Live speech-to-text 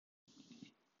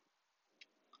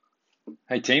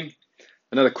Hey team,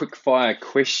 another quick fire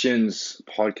questions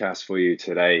podcast for you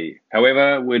today.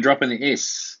 However, we're dropping the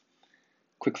S.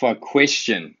 Quick fire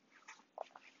question.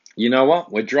 You know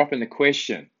what? We're dropping the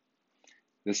question.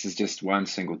 This is just one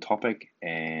single topic,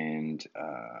 and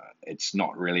it's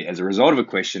not really as a result of a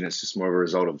question, it's just more of a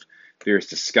result of various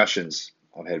discussions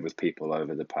I've had with people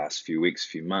over the past few weeks,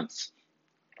 few months.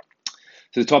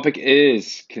 So the topic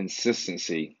is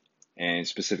consistency, and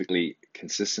specifically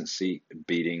consistency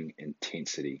beating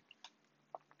intensity.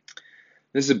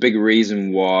 This is a big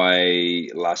reason why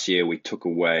last year we took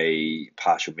away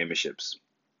partial memberships,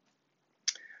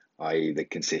 i.e. the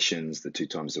concessions, the 2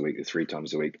 times a week, the 3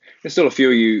 times a week. There's still a few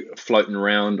of you floating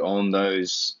around on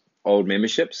those old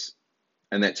memberships,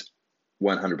 and that's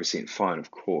 100% fine, of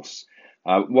course.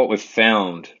 What we've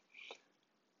found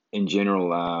in general,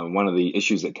 one of the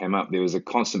issues that came up, there was a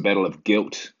constant battle of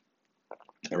guilt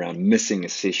around missing a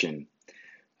session,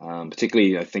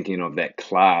 particularly thinking of that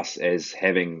class as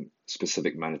having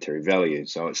specific monetary value.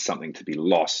 So it's something to be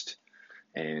lost,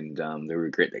 and the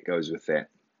regret that goes with that.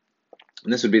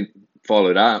 And this would be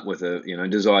followed up with a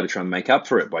desire to try and make up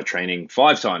for it by training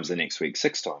 5 times the next week,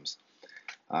 6 times,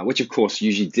 which of course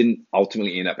usually didn't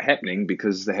ultimately end up happening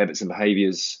because the habits and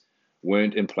behaviors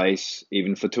weren't in place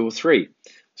even for 2 or 3.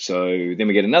 So then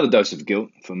we get another dose of guilt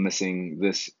for missing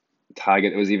this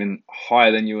target that was even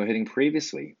higher than you were hitting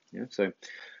previously. So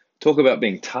talk about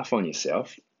being tough on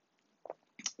yourself.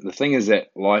 The thing is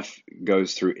that life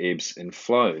goes through ebbs and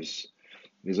flows.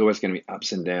 There's always going to be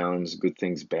ups and downs, good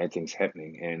things, bad things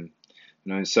happening.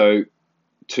 And so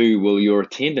too will your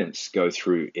attendance go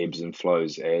through ebbs and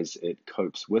flows as it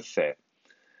copes with that.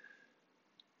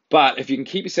 But if you can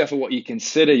keep yourself at what you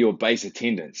consider your base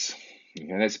attendance,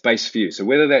 that's base for you. So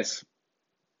whether that's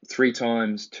 3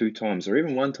 times, 2 times, or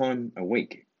even 1 time a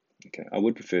week, I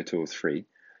would prefer 2 or 3,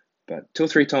 but 2 or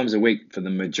 3 times a week for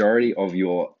the majority of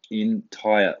your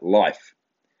entire life,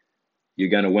 you're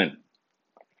going to win.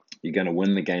 You're going to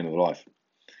win the game of life.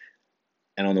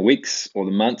 And on the weeks or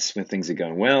the months when things are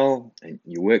going well and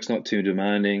your work's not too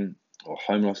demanding, or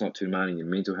home life's not too demanding, your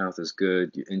mental health is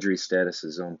good, your injury status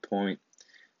is on point,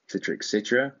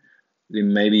 etc.,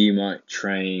 then maybe you might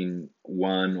train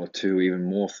 1 or 2, even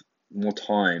more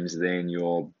times than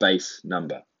your base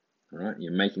number. All right,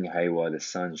 you're making hay while the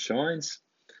sun shines,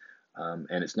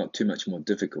 and it's not too much more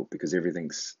difficult because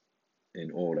everything's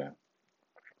in order.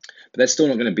 But that's still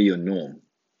not going to be your norm.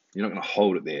 You're not going to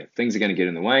hold it there. Things are going to get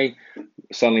in the way.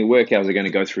 Suddenly work hours are going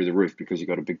to go through the roof because you've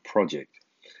got a big project.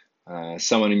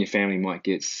 Someone in your family might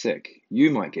get sick.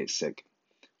 You might get sick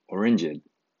or injured.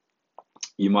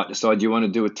 You might decide you want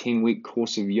to do a 10-week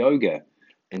course of yoga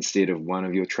instead of one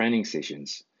of your training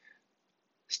sessions.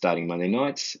 Starting Monday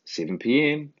nights, 7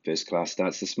 p.m. First class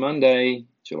starts this Monday,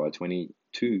 July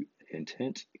 22. Hint,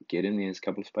 hint. Get in there. There's a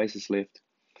couple of spaces left.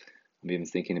 I'm even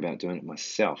thinking about doing it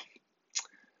myself.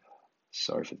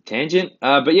 Sorry for the tangent.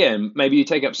 But yeah, maybe you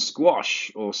take up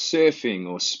squash or surfing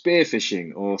or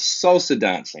spearfishing or salsa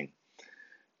dancing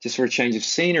just for a change of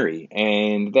scenery.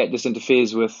 And that just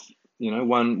interferes with,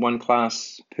 one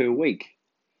class per week.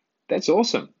 That's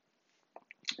awesome.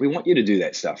 We want you to do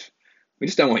that stuff. We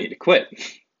just don't want you to quit.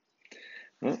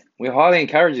 We highly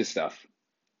encourage this stuff.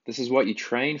 This is what you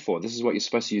train for. This is what you're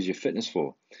supposed to use your fitness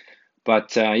for.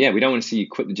 But we don't want to see you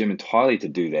quit the gym entirely to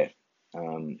do that.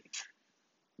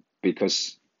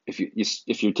 Because if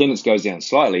your attendance goes down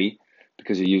slightly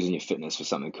because you're using your fitness for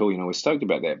something cool, we're stoked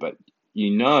about that. But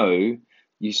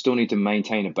you still need to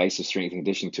maintain a base of strength and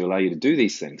conditioning to allow you to do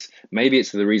these things. Maybe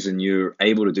it's the reason you're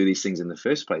able to do these things in the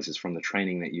first place is from the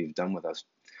training that you've done with us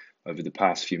over the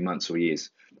past few months or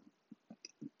years.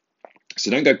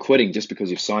 So don't go quitting just because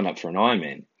you've signed up for an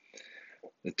Ironman.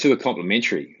 The two are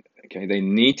complementary. Okay, they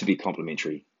need to be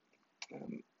complementary.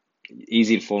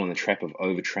 Easy to fall in the trap of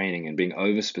overtraining and being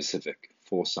over-specific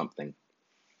for something.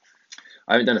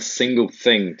 I haven't done a single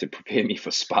thing to prepare me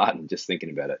for Spartan just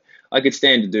thinking about it. I could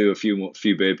stand to do a few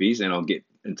burpees, and I'll get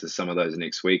into some of those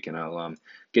next week, and I'll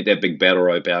get that big battle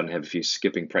rope out and have a few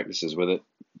skipping practices with it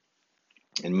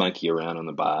and monkey around on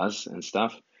the bars and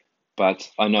stuff. But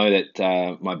I know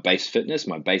that my base fitness,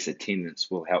 my base attendance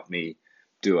will help me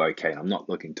do okay. I'm not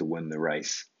looking to win the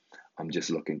race. I'm just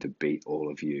looking to beat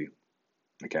all of you.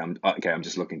 I'm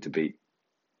just looking to beat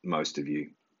most of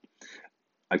you.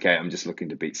 Okay, I'm just looking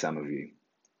to beat some of you,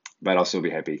 but I'll still be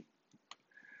happy.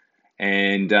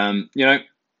 And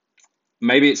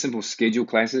maybe it's simple schedule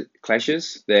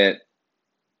clashes that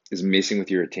is messing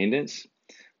with your attendance.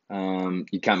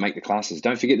 You can't make the classes.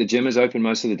 Don't forget the gym is open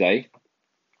most of the day.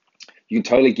 You can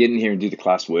totally get in here and do the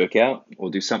class workout or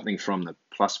do something from the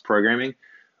plus programming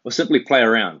or simply play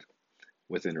around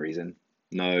within reason.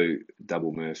 No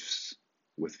double Murphs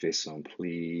with vests on,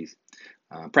 please.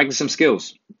 Practice some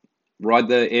skills. Ride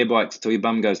the air bikes till your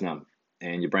bum goes numb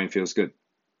and your brain feels good.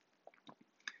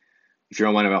 If you're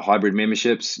on one of our hybrid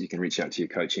memberships, you can reach out to your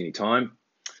coach anytime.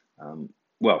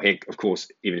 Well, heck, of course,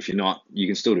 even if you're not, you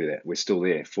can still do that. We're still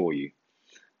there for you.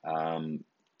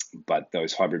 But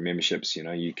those hybrid memberships,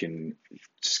 you can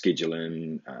schedule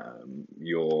in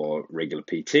your regular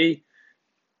PT.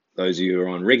 Those of you who are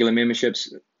on regular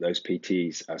memberships, those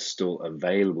PTs are still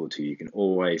available to you. You can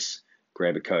always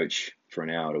grab a coach for an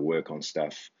hour to work on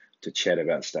stuff, to chat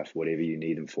about stuff, whatever you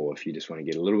need them for. If you just want to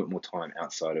get a little bit more time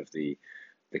outside of the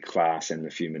class and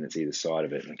the few minutes either side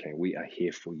of it, okay, we are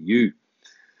here for you.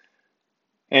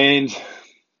 And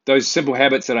those simple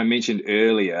habits that I mentioned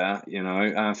earlier,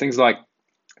 things like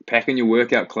packing your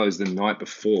workout clothes the night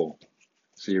before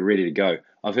so you're ready to go.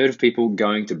 I've heard of people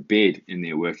going to bed in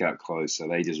their workout clothes, so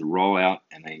they just roll out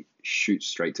and they shoot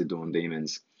straight to Dawn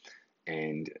Demons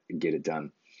and get it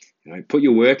done. Put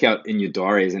your workout in your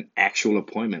diary as an actual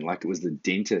appointment, like it was the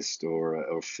dentist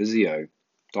or physio,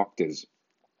 doctors.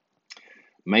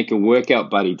 Make a workout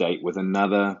buddy date with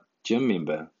another gym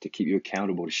member to keep you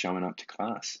accountable to showing up to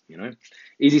class.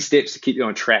 Easy steps to keep you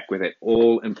on track with that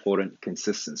all important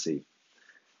consistency.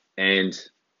 And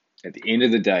at the end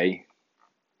of the day,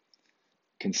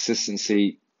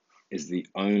 consistency is the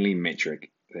only metric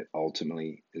that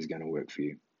ultimately is going to work for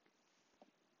you.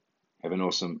 Have an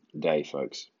awesome day,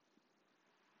 folks.